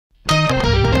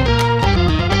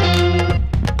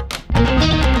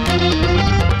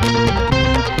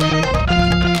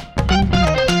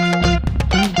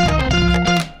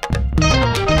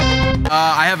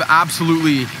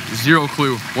absolutely zero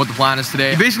clue what the plan is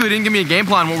today. He basically didn't give me a game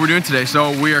plan what we're doing today, so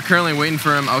we are currently waiting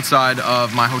for him outside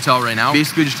of my hotel right now.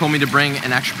 Basically just told me to bring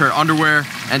an extra pair of underwear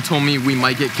and told me we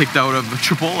might get kicked out of the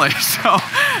Chipotle, so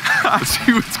let's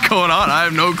see what's going on. I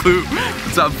have no clue.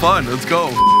 Let's have fun. Let's go.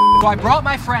 So I brought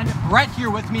my friend Bret here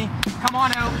with me. Come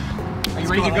on out. Are you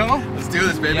ready to go? Let's do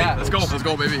this, baby. Yeah. Let's go,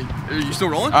 baby. Are you still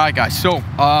rolling? All right, guys. So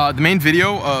the main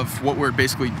video of what we're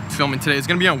basically filming today is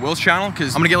gonna be on Will's channel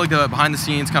because I'm gonna get like the behind the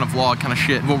scenes kind of vlog kind of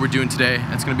shit of what we're doing today.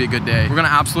 It's gonna be a good day. We're gonna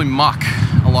absolutely muck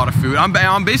a lot of food.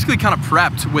 I'm basically kind of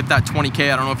prepped with that 20K.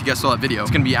 I don't know if you guys saw that video.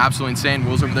 It's gonna be absolutely insane.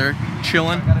 Will's over there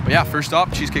chilling. But yeah, first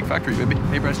up, Cheesecake Factory, baby.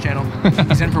 Hey, Bret's channel.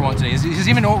 He's in for one today. He's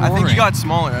even ordering. I think he got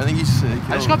smaller. I think he's sick.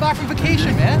 I just got back from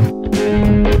vacation, man.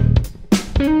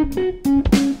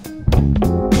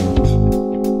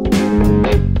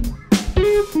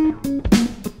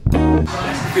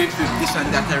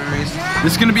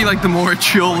 This is gonna be like the more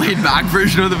chill, laid back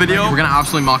version of the video. We're gonna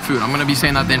absolutely mock food. I'm gonna be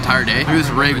saying that the entire day. Look at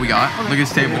this rig we got. Look at this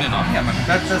table.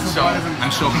 I'm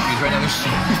so confused right now. There's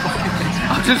so many fucking things.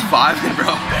 I'm just vibing,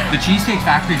 bro. The Cheesecake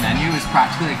Factory menu is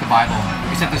practically like the Bible,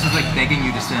 except this is like begging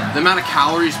you to sin. The amount of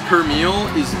calories per meal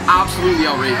is absolutely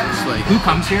outrageous. Like, who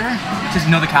comes here to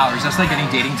know the calories? That's like getting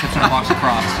dating tips on a box of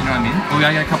Crocs. You know what I mean? Oh, we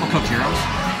gotta get a couple Coke Zeros.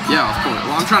 Yeah, of course.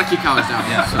 Well, I'm trying to keep calories down.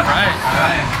 Yeah. So. All right.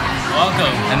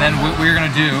 Welcome. And then what we're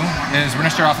gonna do is we're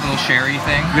gonna start off with a little sherry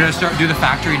thing. We're gonna do the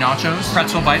factory nachos,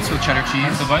 pretzel bites with cheddar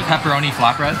cheese, pepperoni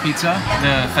flatbread pizza,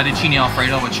 the fettuccine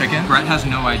alfredo with chicken. Bret has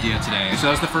no idea today, so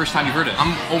that's the first time you heard it.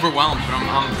 I'm overwhelmed, but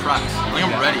I'm prepped. Like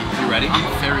I'm ready. You ready? I'm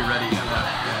very ready.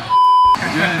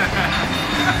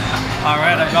 All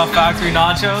right, I got factory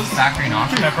nachos. Factory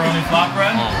nachos. Pepperoni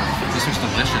flatbread. Oh, this looks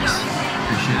delicious.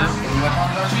 Appreciate it.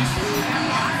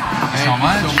 Thank so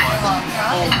much. You so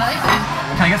much.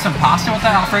 Can I get some pasta with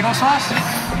that Alfredo sauce?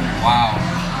 Wow.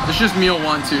 It's just meal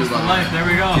one too. The life. There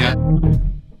we go. Yeah.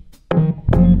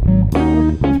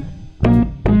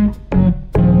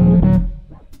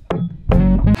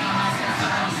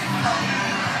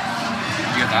 Did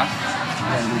you get that?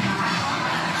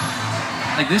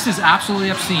 Like, this is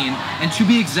absolutely obscene, and to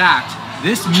be exact,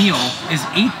 this meal is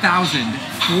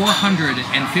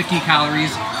 8,450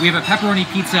 calories. We have a pepperoni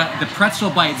pizza, the pretzel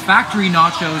bites, factory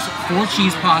nachos, 4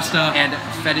 cheese pasta, and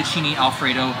fettuccine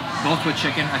alfredo, both with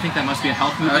chicken. I think that must be a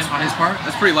health movement on his part.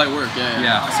 That's pretty light work,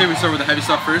 yeah. I say we start with the heavy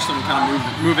stuff first and we kind of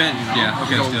move in, you know? Yeah,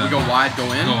 okay, we go wide, go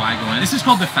in. Go wide, go in. This is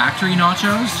called the factory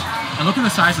nachos, and look at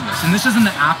the size of this. And this is in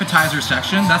the appetizer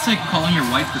section. That's like calling your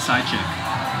wife the side chick.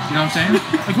 You know what I'm saying?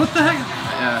 Like, what the heck?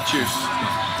 Yeah, cheers.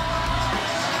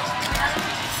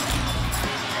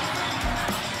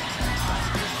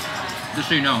 Just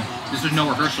so you know, this is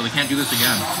no rehearsal. We can't do this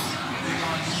again.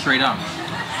 Straight up.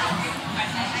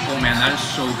 Oh man, that is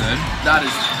so good. That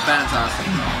is fantastic.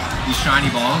 These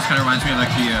shiny balls kind of reminds me of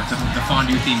like the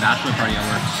fondue themed bachelor party at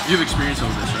work. You've experienced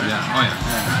over this, right? Yeah. Oh yeah.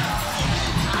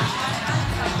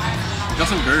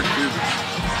 Got some dirt too.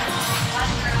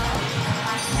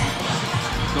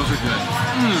 Those are good.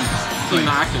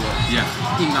 Immaculate. Yeah.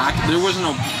 Immaculate. There wasn't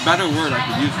a better word I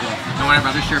could use for that. No one I'd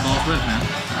rather share balls with, man.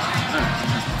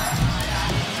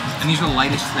 And these are the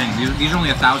lightest thing. These are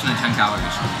only 1,010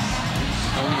 calories.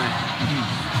 Only.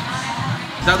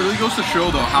 That really goes to show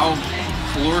though how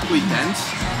calorically dense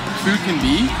food can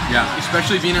be. Yeah.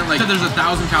 Especially being at like, there's 1,000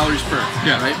 calories per.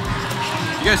 Yeah. Right?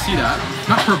 You guys see that?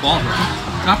 Not per ball, bro.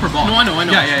 Not per ball. No, I know.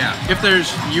 Yeah. If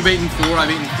there's, you've eaten 4, I've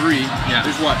eaten 3. Yeah.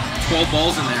 There's what? 12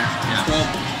 balls in there. Yeah.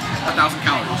 1,000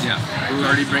 calories. Yeah. It was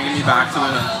already bringing me back to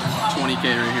the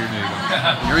 20K right here. There you go.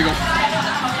 Here we go.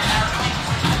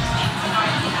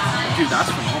 Dude,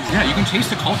 that's phenomenal. Yeah, you can taste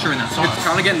the culture in that sauce. It's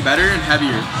kind of getting better and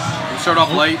heavier. You start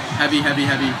off light, heavy.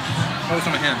 Oh, it's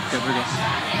on my hand. Okay, there we go.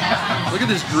 Look at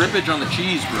this drippage on the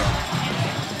cheese, bro.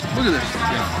 Look at this.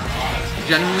 Yeah.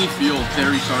 Genuinely feel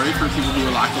very sorry for people who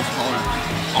are lactose intolerant.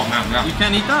 Oh man, yeah. You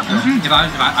can't eat that, bro.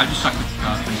 If I just suck the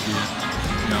up and do it.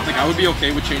 You know? Like, I would be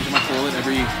okay with changing my toilet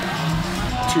every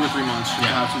 2 or 3 months just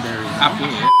to have some dairy. You know?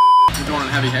 Absolutely. You're going on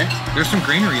heavy, hey? There's some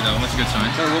greenery though, that's a good sign.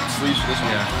 Gotta rope the sleeves for this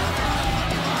one. Yeah.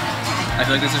 I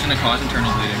feel like this is gonna cause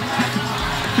internal bleeding.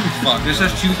 Fuck, this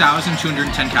has 2,210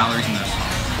 calories in this.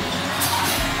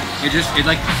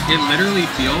 It literally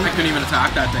feels... I couldn't even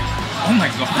attack that thing. Oh my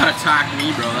god. That attacked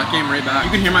me, bro. That came right back. You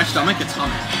can hear my stomach, it's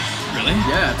humming. Really?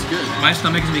 Yeah, it's good. My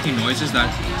stomach is making noises that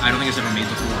I don't think it's ever made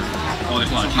before. Oh, there's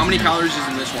a lot of cheese. How many calories is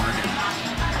in this one right here?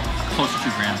 Close to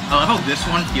 2 grams. I love how this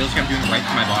one feels like I'm doing right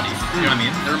to my body. You know what I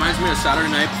mean? It reminds me of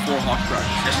Saturday night before hockey practice.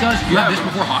 This does? You have this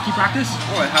before hockey practice?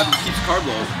 Oh, I had to keep carb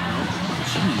low.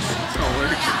 Jeez. That's not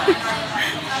work.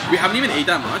 We haven't even ate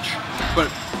that much,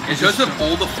 but because of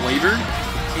all the flavor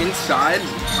inside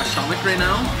my stomach right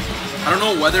now, I don't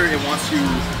know whether it wants to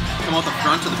come out the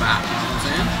front or the back, you know what I'm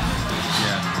saying?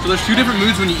 Yeah. So there's two different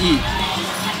moods when you eat.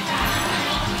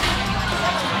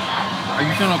 Are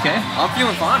you feeling okay? I'm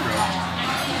feeling fine, bro.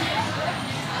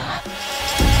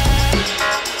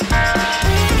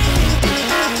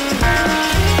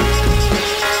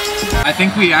 I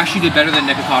think we actually did better than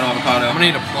Nikocado avocado. I'm gonna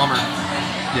need a plumber.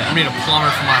 Yeah. I'm gonna need a plumber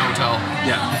for my hotel.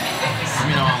 Yeah. Let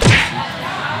me know.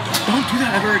 Don't do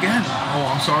that ever again. Oh,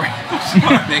 I'm sorry.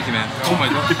 Thank you, man. Oh my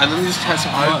god. I literally just had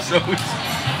some blood.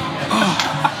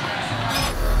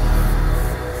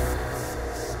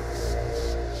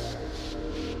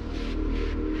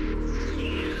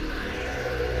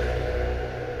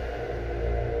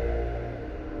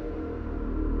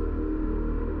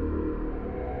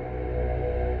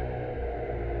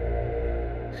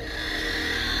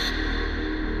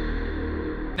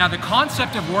 Now the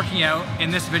concept of working out in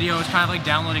this video is kind of like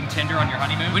downloading Tinder on your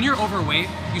honeymoon. When you're overweight,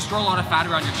 you store a lot of fat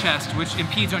around your chest, which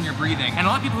impedes on your breathing. And a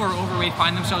lot of people who are overweight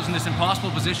find themselves in this impossible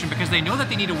position because they know that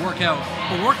they need to work out,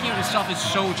 but working out itself is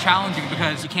so challenging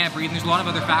because you can't breathe and there's a lot of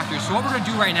other factors. So what we're gonna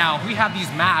do right now, we have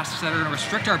these masks that are gonna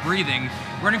restrict our breathing.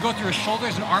 We're gonna go through a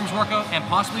shoulders and arms workout and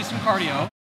possibly some cardio.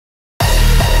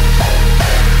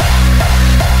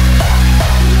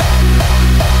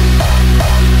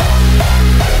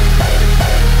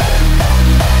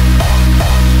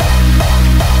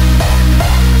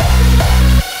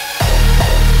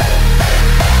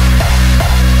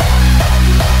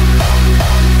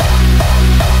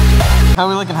 How are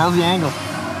we looking? How's the angle?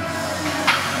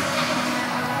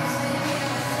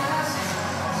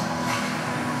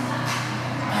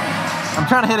 I'm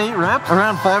trying to hit 8 reps,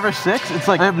 around 5 or 6. It's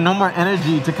like I have no more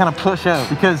energy to kind of push out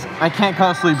because I can't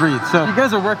constantly breathe. So if you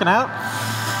guys are working out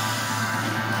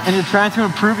and you're trying to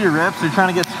improve your reps, you're trying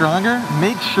to get stronger,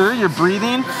 make sure you're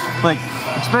breathing, like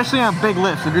especially on big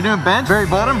lifts. If you're doing bench, very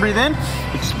bottom, breathe in,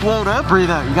 explode up,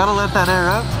 breathe out. You gotta let that air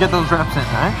out to get those reps in,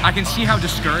 right? I can see how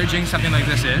discouraging something like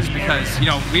this is because, you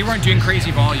know, we weren't doing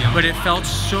crazy volume, but it felt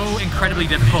so incredibly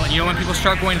difficult. And you know, when people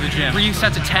start going to the gym, 3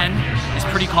 sets of 10 is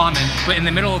pretty common, but in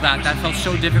the middle of that felt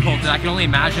so difficult that I can only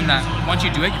imagine that once you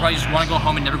do it, you probably just wanna go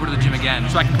home and never go to the gym again.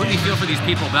 So I completely feel for these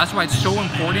people, but that's why it's so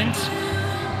important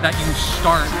that you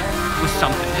start with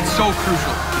something. It's so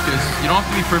crucial because you don't have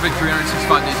to be perfect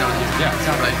 365 days out of the year. Yeah,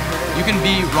 exactly. Right? You can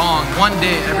be wrong one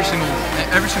day every single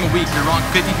week. You're wrong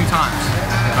 52 times,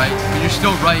 right? But you're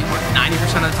still right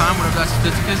 90% of the time, whatever that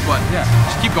statistic is. But yeah,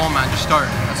 just keep going, man. Just start.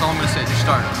 That's all I'm gonna say. Just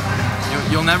start.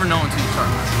 You'll never know until you start.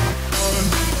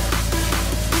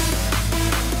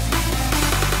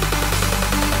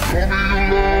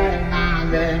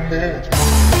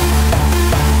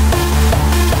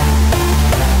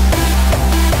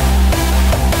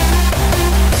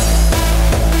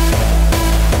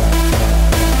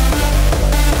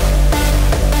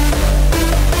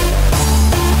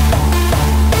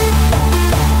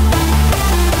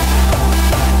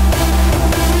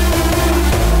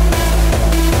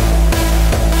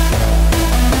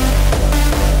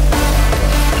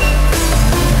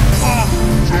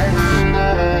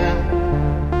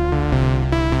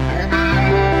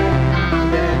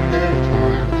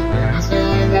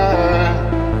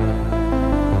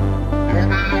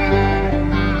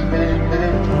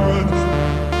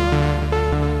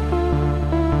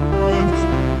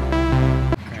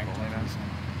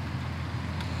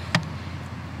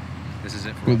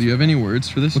 Well, do you have any words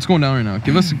for this? What's going down right now?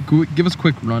 Give us a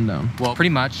quick rundown. Well, pretty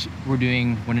much we're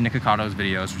doing one of Nikocado's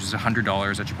videos, which is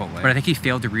 $100 at Chipotle. But I think he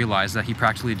failed to realize that he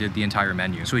practically did the entire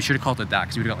menu. So he should have called it that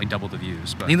because we would have got like double the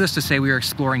views. But needless to say, we are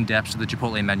exploring depths of the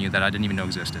Chipotle menu that I didn't even know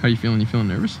existed. How are you feeling? You feeling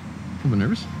nervous? A little bit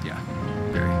nervous? Yeah,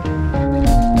 very.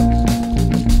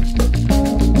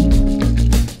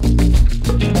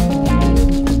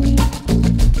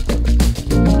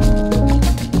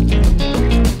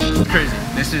 Crazy.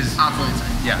 This is absolutely insane.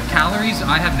 Yeah, calories,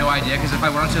 I have no idea because if I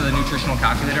went onto the nutritional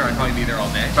calculator, I'd probably be there all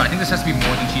day. But I think this has to be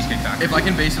more than Cheesecake Factory. If I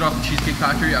can base it off the Cheesecake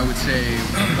Factory, I would say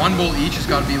 1 bowl each has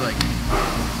got to be like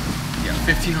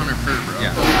 1,500 per, bro.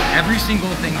 Yeah. Every single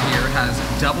thing here has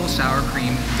double sour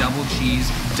cream, double cheese,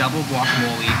 double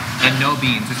guacamole, and no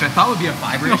beans, which I thought would be a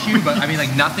fiber issue, but I mean,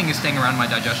 like, nothing is staying around my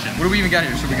digestion. What do we even got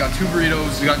here? So we got 2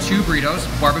 burritos. We got 2 burritos,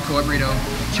 barbacoa burrito,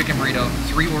 chicken burrito,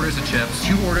 3 orders of chips,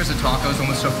 2 orders of tacos, one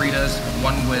with sofritas,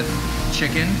 1 with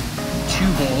chicken, 2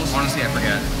 bowls, honestly, I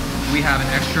forget. We have an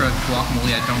extra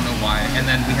guacamole, I don't know why, and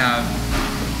then we have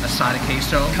a side of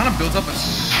queso. It kind of builds up a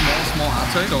small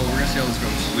appetite, so we're gonna see how this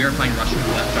goes. We are playing Russian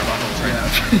roulette with our buttholes right now.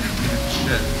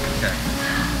 Shit. Okay.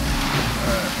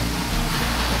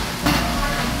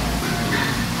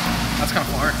 That's kind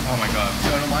of far. Oh my god. So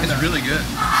I don't mind it's that. really good.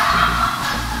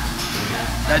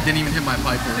 That didn't even hit my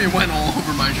pipe. It went all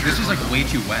over my shirt. This is like way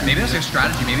too wet. Maybe that's like a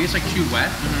strategy. Maybe it's like too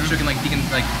wet, so he can like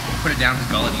put it down his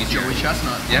gullet easier. Joey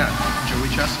Chestnut. Yeah.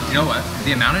 Joey Chestnut. You know what?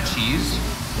 The amount of cheese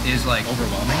is like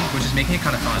overwhelming, which is making it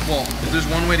kind of fun. Well, if there's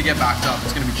one way to get backed up,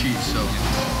 it's gonna be cheese. So.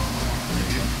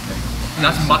 And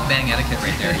that's mukbang etiquette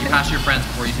right there. You pass your friends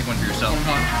before you take one for yourself.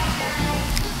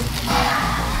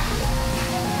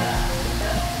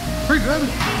 Pretty good.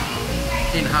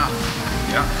 8.5.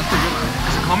 Yeah, that's pretty good.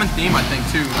 It's a common theme, I think,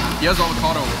 too. He has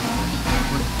avocado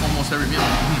with almost every meal.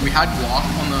 We had guac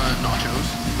on the nachos.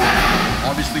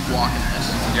 Obviously guac in this.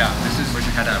 Yeah, this is where's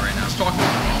your head at right now? Let's talk about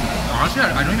it. Honestly,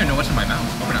 I don't even know what's in my mouth.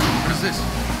 Open up. What is this?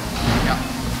 Yeah.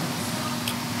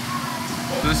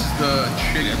 So this is the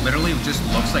chicken. It literally just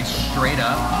looks like straight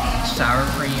up sour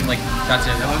cream. Like, that's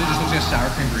it. That literally just looks like a sour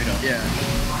cream burrito. Yeah.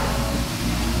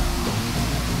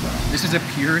 This is a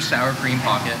pure sour cream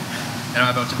pocket, and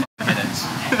I'm about to hit it.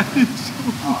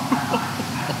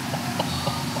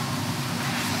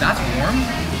 That's warm?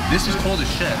 This is cold as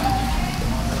shit.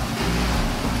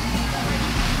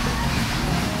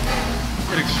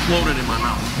 It exploded in my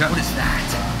mouth. Yeah. What is that?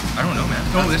 I don't know, man.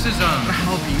 Oh, this is,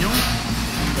 jalapeno?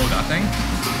 Oh, that thing?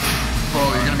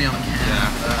 Bro, you're gonna be on the can.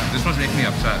 Yeah. This one's making me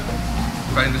upset.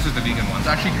 But this is the vegan one. It's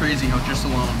actually crazy how just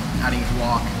alone adding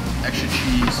guac, extra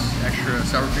cheese, extra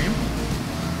sour cream,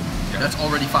 that's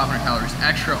already 500 calories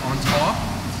extra on top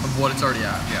of what it's already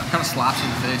at. Yeah. Kind of slaps you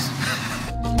in the face.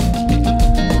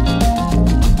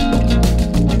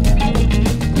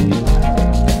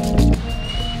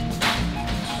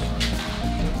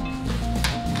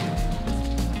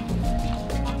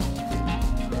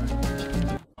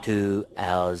 Two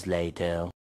hours later.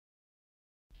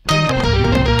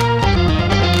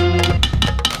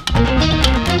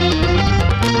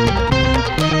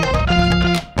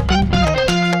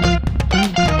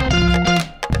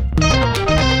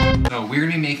 So we're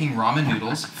gonna be making ramen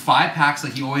noodles, 5 packs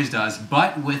like he always does,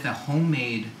 but with a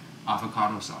homemade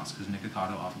avocado sauce, because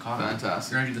Nikocado avocado.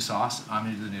 Fantastic. You're gonna do the sauce, I'm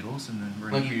gonna do the noodles, and then we're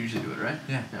gonna Like you usually do it, right?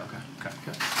 Yeah. Yeah, okay.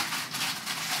 Okay.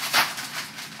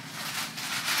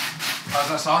 How's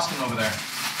that sauce coming over there?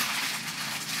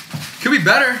 Could be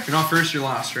better. You're not first, you're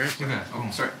last, right? Okay. Oh,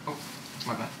 sorry. Oh,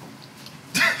 my bad.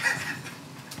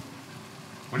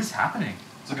 What is happening?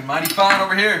 It's looking mighty fine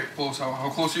over here. Close. How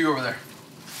close are you over there?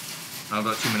 I'm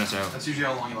about 2 minutes out. That's usually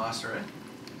how long you last, right?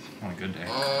 On a good day.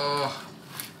 Oh.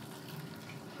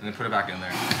 And then put it back in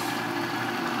there.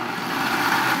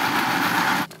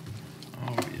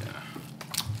 Oh, yeah.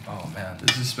 Oh, man.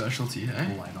 This is specialty,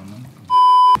 eh? Light on them.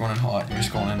 Going in hot. You're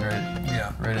just going in right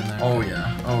in there. Oh,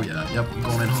 yeah. Oh, yeah. Yep, I'm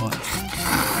going in hot.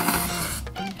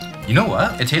 You know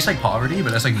what? It tastes like poverty,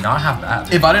 but it's like not half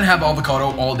bad. If I didn't have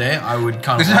avocado all day, I would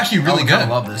kind of. This is actually really good. I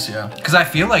love this, yeah. Because I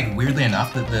feel like weirdly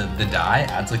enough that the dye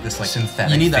adds like this like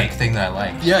synthetic fake thing that I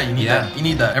like. Yeah, you need that. You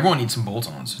need that. Everyone needs some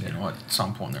bolt-ons, you know, at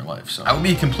some point in their life. So I would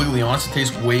be completely honest, it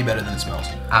tastes way better than it smells.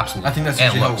 Absolutely. I think that's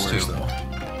and usually how it looks works, too. though.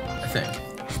 I think.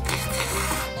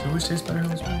 Does it always taste better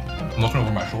than it smells? I'm looking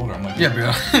over my shoulder. I'm like, yeah, bro.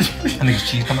 I think there's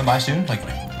cheese coming by soon. Like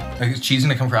is cheese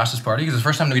gonna come across this party? Because it's the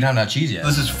first time that we haven't had cheese yet.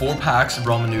 This is 4 packs of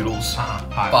ramen noodles. 5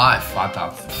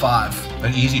 pounds. 5.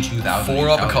 An easy 2,000. 4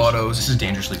 avocados. This is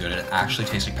dangerously good. It actually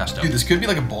tastes like pesto. Dude, this could be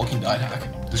like a bulking diet hack.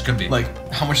 This could be.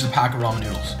 Like, how much is a pack of ramen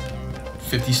noodles?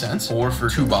 50 cents? 4 for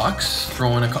 $2.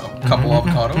 Throw in a couple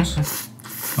avocados.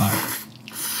 5.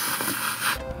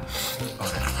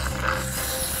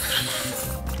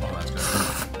 Oh, that's good.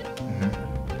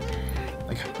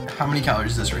 Like, how many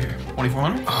calories is this right here?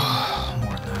 2,400?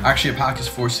 More than that. Actually, a pack is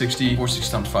 460.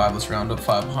 460 times 5, let's round up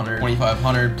 500.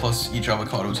 2,500 plus each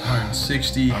avocado is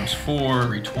 160 times 4,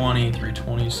 320,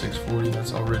 320, 640.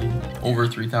 That's already over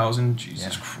 3,000.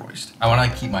 Jesus Christ. I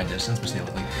want to keep my distance, but stay a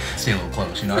little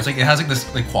close. You know, it's like it has like this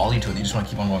like quality to it. You just want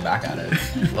to keep on going back at it.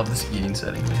 Love this eating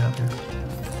setting we have here.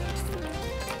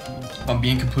 If I'm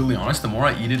being completely honest, the more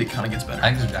I eat it, it kind of gets better.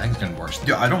 I think it's getting worse.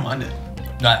 Yeah, I don't mind it.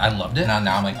 No, I loved it. Now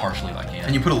I'm like partially liking it.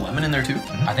 And you put a lemon in there too?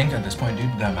 I think at this point,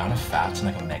 dude, the amount of fats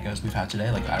and like omegas we've had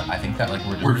today, like I think that like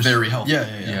we're just, very healthy.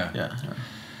 Yeah.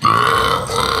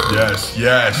 Yes.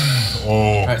 Oh.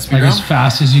 All right, speed Like round. as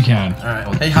fast as you can. All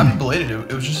right. Hey, happy belated.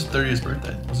 It was just his 30th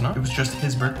birthday, wasn't it? It was just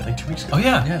his birthday, like 2 weeks ago. Oh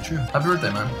yeah. Yeah, true. Happy birthday,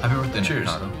 man. Happy birthday, Cheers.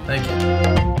 Nikocado. Thank you.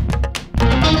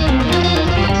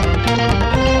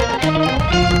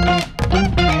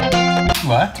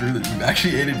 What? Through this, you've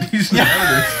actually ate a decent amount of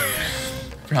this.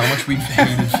 For how much we've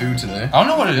hated food today. I don't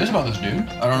know what it is about this dude.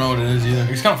 I don't know what it is either.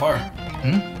 It's kind of fire.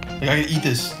 Like I could eat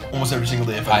this almost every single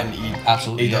day if I didn't eat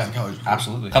absolutely 8,000 calories. before.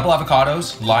 Absolutely. Couple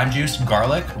avocados, lime juice,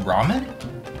 garlic, ramen.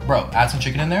 Bro, add some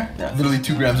chicken in there. Yeah, literally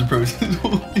 2 grams of protein. Dude.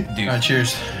 All right,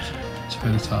 cheers It's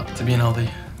really tough. to being healthy.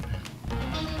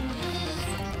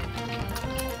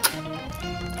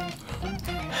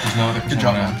 There's no other Good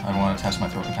job, persona man. I want to test my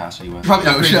throat capacity with.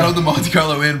 Probably shout out the Monte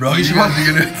Carlo Inn, bro. You guys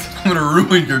are gonna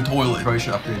ruin your toilet. Probably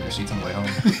should upgrade your seats on the way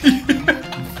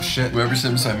home. Shit. Whoever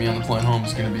sits beside me on the plane home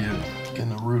is gonna be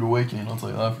getting a rude awakening. I'll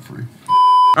tell you that for free.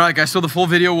 All right, guys, so the full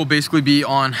video will basically be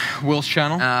on Will's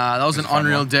channel. That was an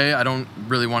unreal day. I don't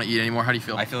really want to eat anymore. How do you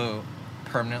feel? I feel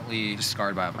permanently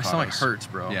scarred by avocados. My stomach hurts,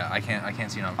 bro. Yeah, I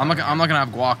can't see an avocado. I'm not gonna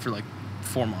have guac for like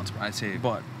 4 months, bro. I'd say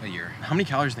but a year. How many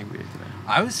calories do you think we ate today?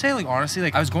 I would say, like, honestly,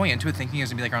 like, I was going into it thinking it was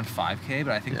gonna be like around 5K,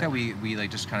 but I think that we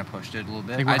like just kind of pushed it a little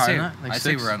bit. Think we're higher than that? Like I'd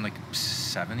say 6? we're around like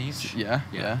 7 each. Yeah.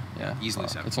 Easily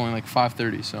 7. It's only like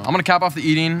 5:30, so I'm gonna cap off the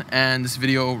eating and this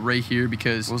video right here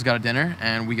because Will's got a dinner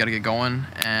and we gotta get going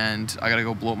and I gotta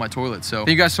go blow up my toilet. So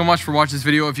thank you guys so much for watching this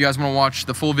video. If you guys want to watch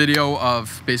the full video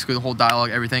of basically the whole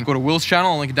dialogue, everything, go to Will's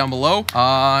channel. I'll link it down below.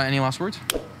 Any last words?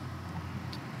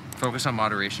 Focus on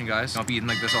moderation, guys. Don't be eating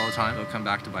like this all the time. It'll come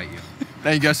back to bite you.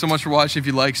 Thank you guys so much for watching. If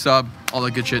you like, sub, all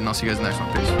that good shit, and I'll see you guys in the next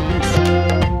one. Peace.